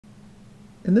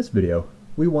In this video,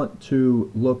 we want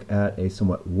to look at a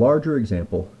somewhat larger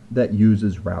example that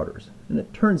uses routers. And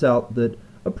it turns out that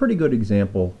a pretty good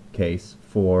example case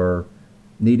for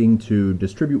needing to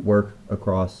distribute work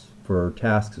for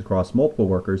tasks across multiple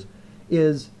workers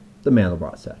is the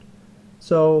Mandelbrot set.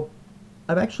 So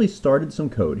I've actually started some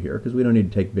code here, because we don't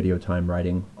need to take video time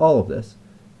writing all of this,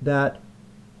 that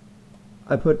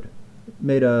I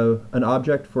made an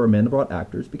object for Mandelbrot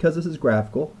actors. Because this is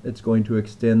graphical, it's going to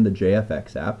extend the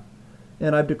JFX app,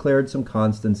 and I've declared some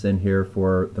constants in here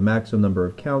for the maximum number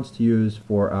of counts to use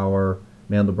for our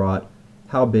Mandelbrot,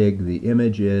 how big the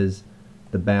image is,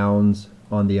 the bounds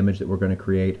on the image that we're going to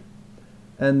create,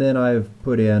 and then I've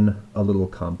put in a little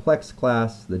complex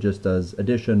class that just does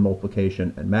addition,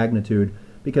 multiplication, and magnitude,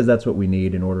 because that's what we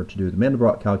need in order to do the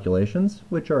Mandelbrot calculations,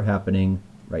 which are happening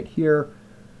right here.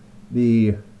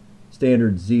 The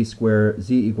standard z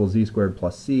equals z squared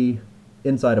plus c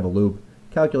inside of a loop,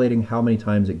 calculating how many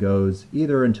times it goes,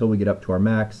 either until we get up to our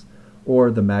max, or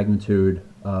the magnitude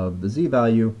of the z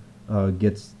value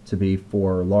gets to be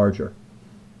 4 or larger.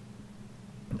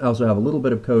 I also have a little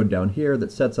bit of code down here that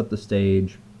sets up the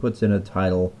stage, puts in a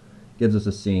title, gives us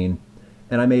a scene,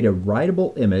 and I made a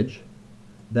writable image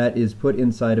that is put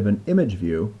inside of an image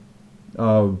view,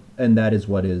 and that is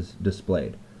what is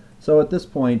displayed. So at this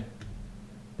point,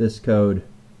 this code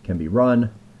can be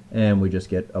run, and we just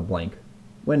get a blank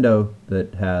window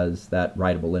that has that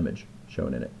writable image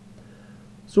shown in it.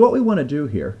 So what we want to do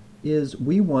here is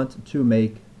we want to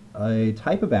make a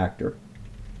type of actor.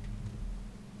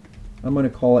 I'm going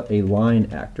to call it a line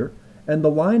actor, and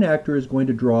the line actor is going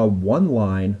to draw one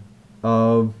line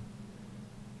of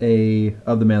the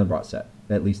Mandelbrot set,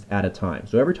 at least at a time.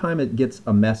 So every time it gets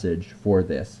a message for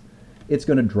this, it's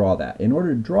going to draw that. In order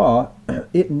to draw,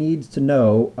 it needs to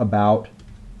know about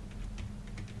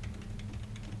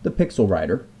the pixel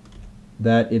writer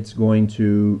that it's going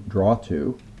to draw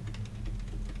to,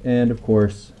 and of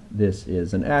course this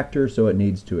is an actor, so it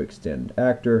needs to extend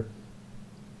actor.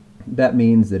 That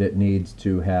means that it needs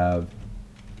to have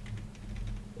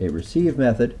a receive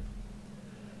method,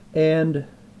 and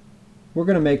we're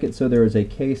going to make it so there is a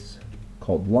case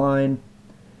called line,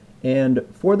 and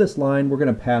for this line we're going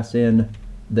to pass in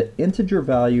the integer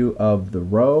value of the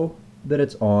row that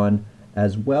it's on,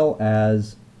 as well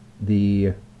as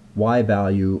the y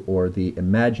value, or the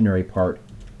imaginary part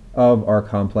of our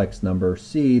complex number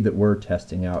c that we're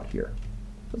testing out here.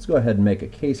 Let's go ahead and make a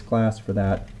case class for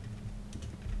that,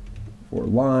 for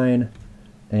line,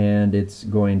 and it's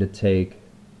going to take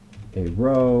a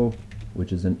row,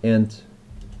 which is an int,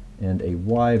 and a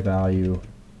y value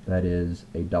that is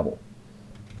a double.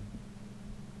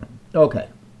 Okay.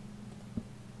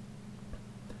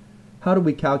 How do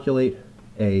we calculate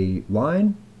a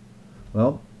line?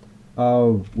 Well,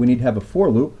 we need to have a for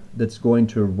loop that's going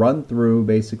to run through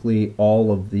basically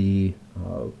all of the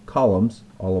columns,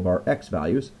 all of our x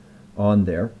values on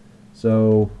there.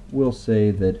 So we'll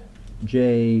say that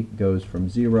j goes from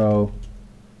 0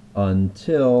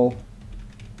 until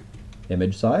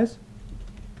image size,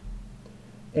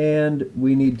 and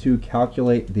we need to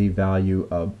calculate the value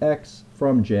of x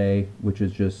from j, which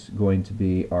is just going to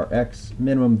be our x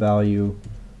minimum value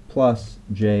plus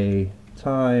j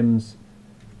times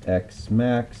x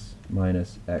max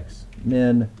minus x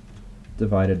min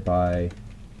divided by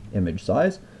image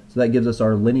size. So that gives us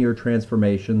our linear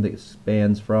transformation that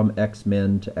spans from x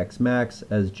min to x max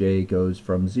as j goes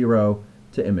from 0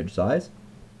 to image size.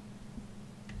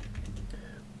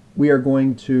 We are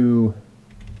going to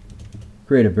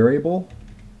create a variable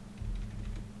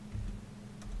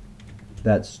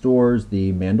that stores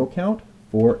the Mandel count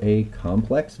for a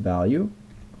complex value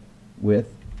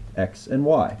with x and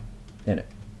y in it.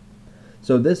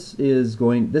 So this is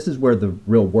where the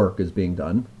real work is being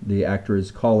done. The actor is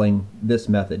calling this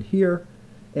method here,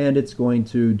 and it's going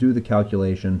to do the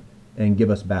calculation and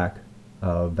give us back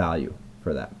a value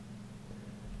for that.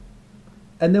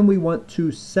 And then we want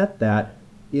to set that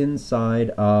inside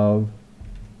of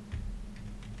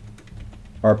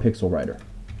our pixel writer.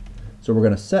 So we're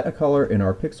going to set a color in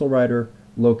our pixel writer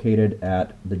located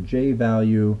at the j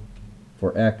value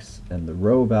for x and the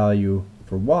row value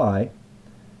for y.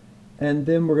 And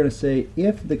then we're going to say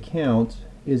if the count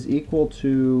is equal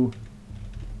to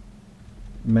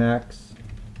max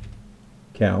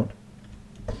count,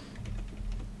 I'm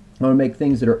going to make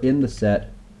things that are in the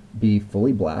set be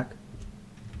fully black.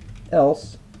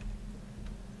 Else,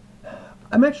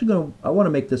 I want to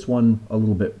make this one a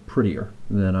little bit prettier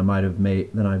than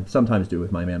I sometimes do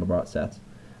with my Mandelbrot sets.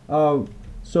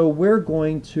 So we're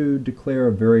going to declare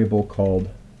a variable called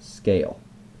scale,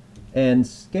 and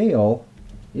scale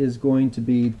is going to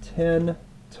be 10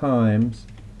 times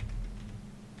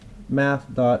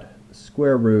math dot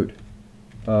square root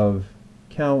of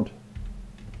count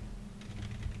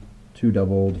 2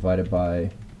 double divided by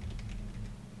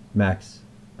max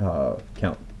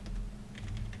count.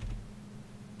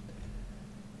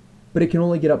 But it can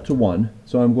only get up to 1,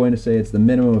 so I'm going to say it's the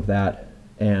minimum of that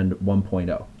and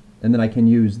 1.0. And then I can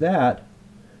use that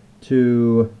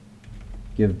to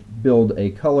build a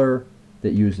color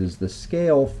that uses the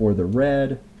scale for the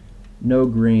red, no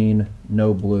green,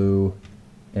 no blue,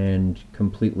 and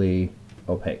completely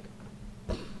opaque.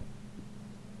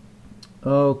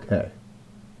 Okay.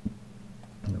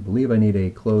 I believe I need a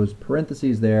closed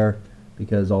parentheses there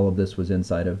because all of this was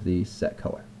inside of the set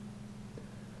color.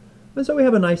 And so we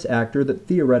have a nice actor that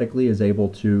theoretically is able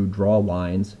to draw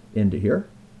lines into here.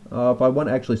 If I want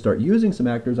to actually start using some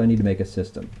actors, I need to make a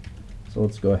system. So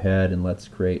let's go ahead and let's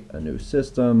create a new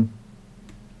system.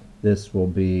 This will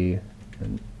be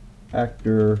an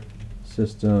actor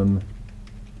system.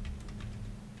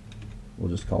 We'll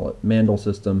just call it Mandel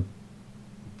system.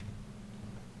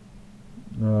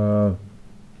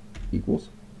 Equals.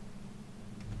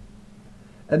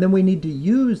 And then we need to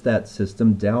use that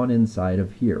system down inside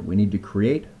of here. We need to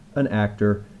create an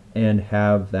actor and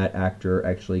have that actor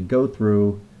actually go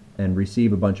through and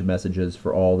receive a bunch of messages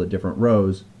for all the different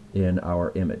rows in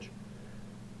our image.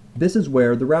 This is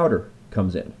where the router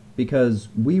comes in, because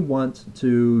we want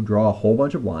to draw a whole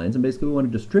bunch of lines, and basically we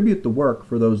want to distribute the work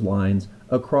for those lines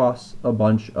across a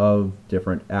bunch of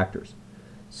different actors.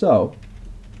 So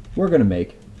we're going to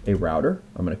make a router.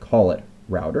 I'm going to call it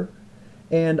router,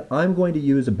 and I'm going to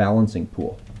use a balancing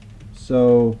pool.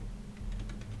 So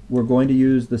we're going to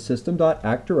use the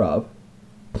system.actorOf,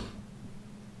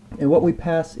 and what we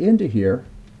pass into here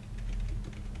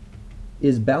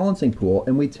is balancing pool,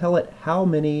 and we tell it how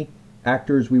many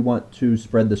actors we want to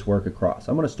spread this work across.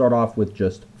 I'm going to start off with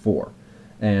just 4,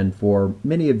 and for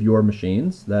many of your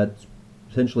machines that's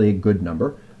essentially a good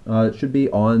number. It should be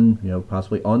on,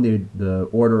 possibly on the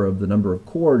order of the number of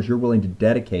cores you're willing to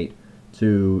dedicate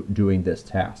to doing this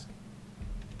task.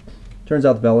 Turns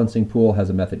out the balancing pool has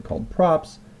a method called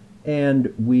props,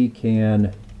 and we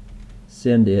can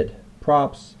send it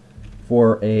props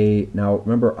for now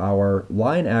remember, our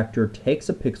line actor takes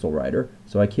a pixel writer,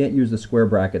 so I can't use the square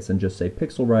brackets and just say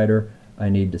pixel writer. I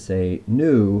need to say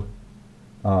new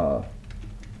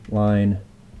line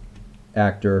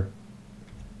actor,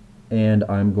 and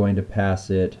I'm going to pass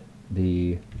it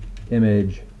the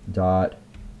image dot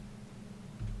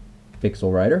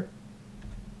pixel writer,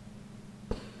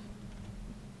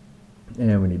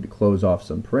 and we need to close off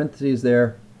some parentheses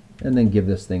there and then give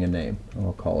this thing a name.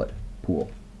 I'll call it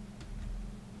pool.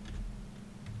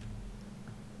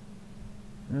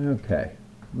 Okay,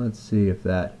 let's see if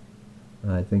that,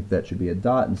 I think that should be a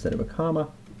dot instead of a comma.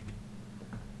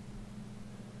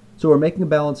 So we're making a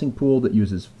balancing pool that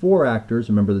uses 4 actors.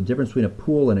 Remember, the difference between a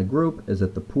pool and a group is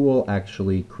that the pool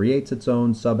actually creates its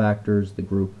own sub-actors, the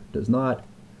group does not.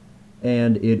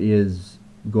 And it is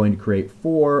going to create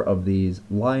 4 of these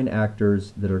line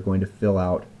actors that are going to fill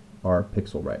out our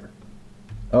pixel writer.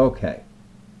 Okay.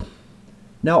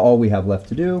 Now all we have left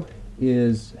to do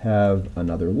is have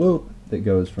another loop that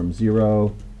goes from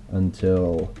 0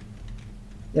 until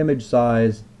image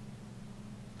size.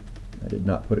 I did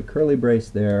not put a curly brace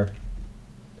there.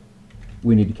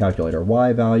 We need to calculate our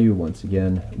y value. Once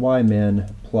again, y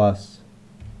min plus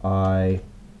I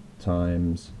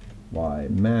times y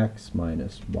max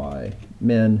minus y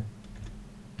min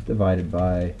divided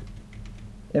by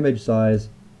image size.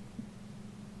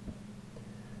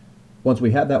 Once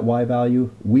we have that y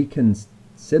value, we can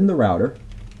send the router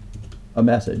a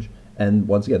message. And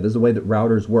once again, this is the way that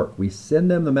routers work. We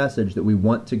send them the message that we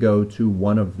want to go to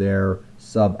one of their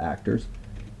sub-actors.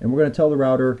 And we're going to tell the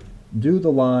router, do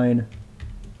the line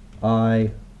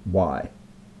I, Y.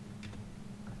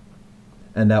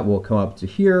 And that will come up to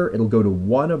here. It'll go to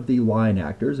one of the line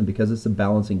actors, and because it's a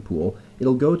balancing pool,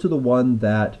 it'll go to the one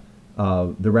that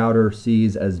the router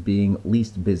sees as being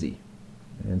least busy.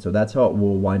 And so that's how it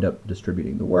will wind up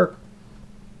distributing the work.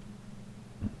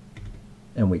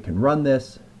 And we can run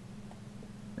this,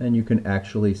 and you can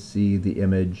actually see the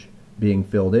image being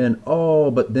filled in. Oh,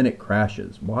 but then it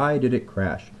crashes. Why did it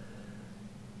crash?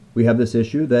 We have this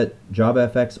issue that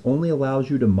JavaFX only allows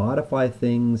you to modify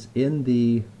things in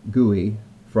the GUI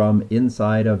from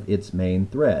inside of its main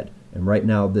thread. And right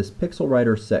now this pixel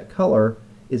writer set color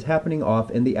is happening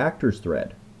off in the actors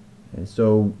thread. And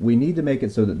so we need to make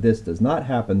it so that this does not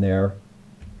happen there.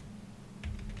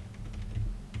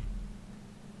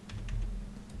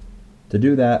 To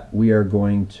do that, we are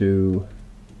going to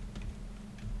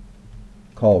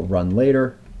call run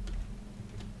later.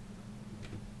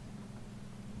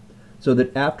 so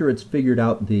that after it's figured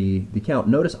out the count,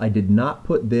 notice I did not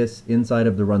put this inside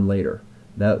of the run later.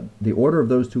 That the order of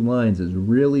those two lines is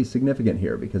really significant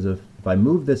here, because if I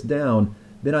move this down,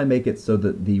 then I make it so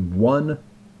that the one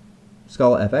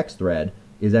Scala FX thread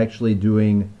is actually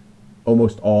doing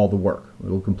almost all the work. It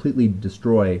will completely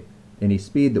destroy any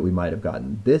speed that we might have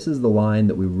gotten. This is the line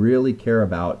that we really care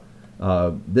about.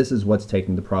 This is what's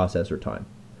taking the processor time.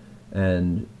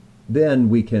 And then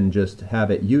we can just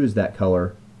have it use that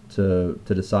color to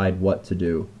decide what to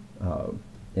do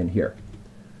in here.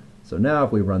 So now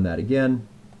if we run that again,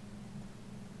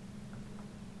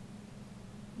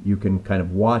 you can kind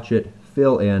of watch it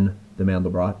fill in the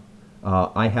Mandelbrot.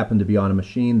 I happen to be on a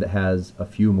machine that has a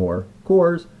few more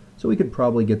cores, so we could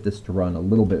probably get this to run a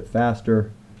little bit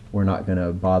faster. We're not going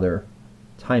to bother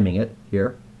timing it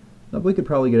here, but we could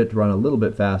probably get it to run a little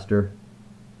bit faster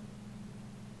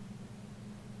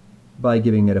by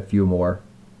giving it a few more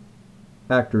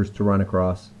actors to run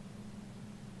across.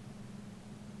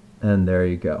 And there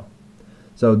you go.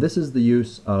 So this is the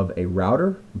use of a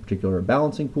router, in particular a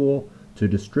balancing pool, to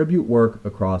distribute work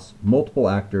across multiple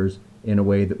actors in a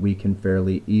way that we can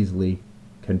fairly easily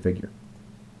configure.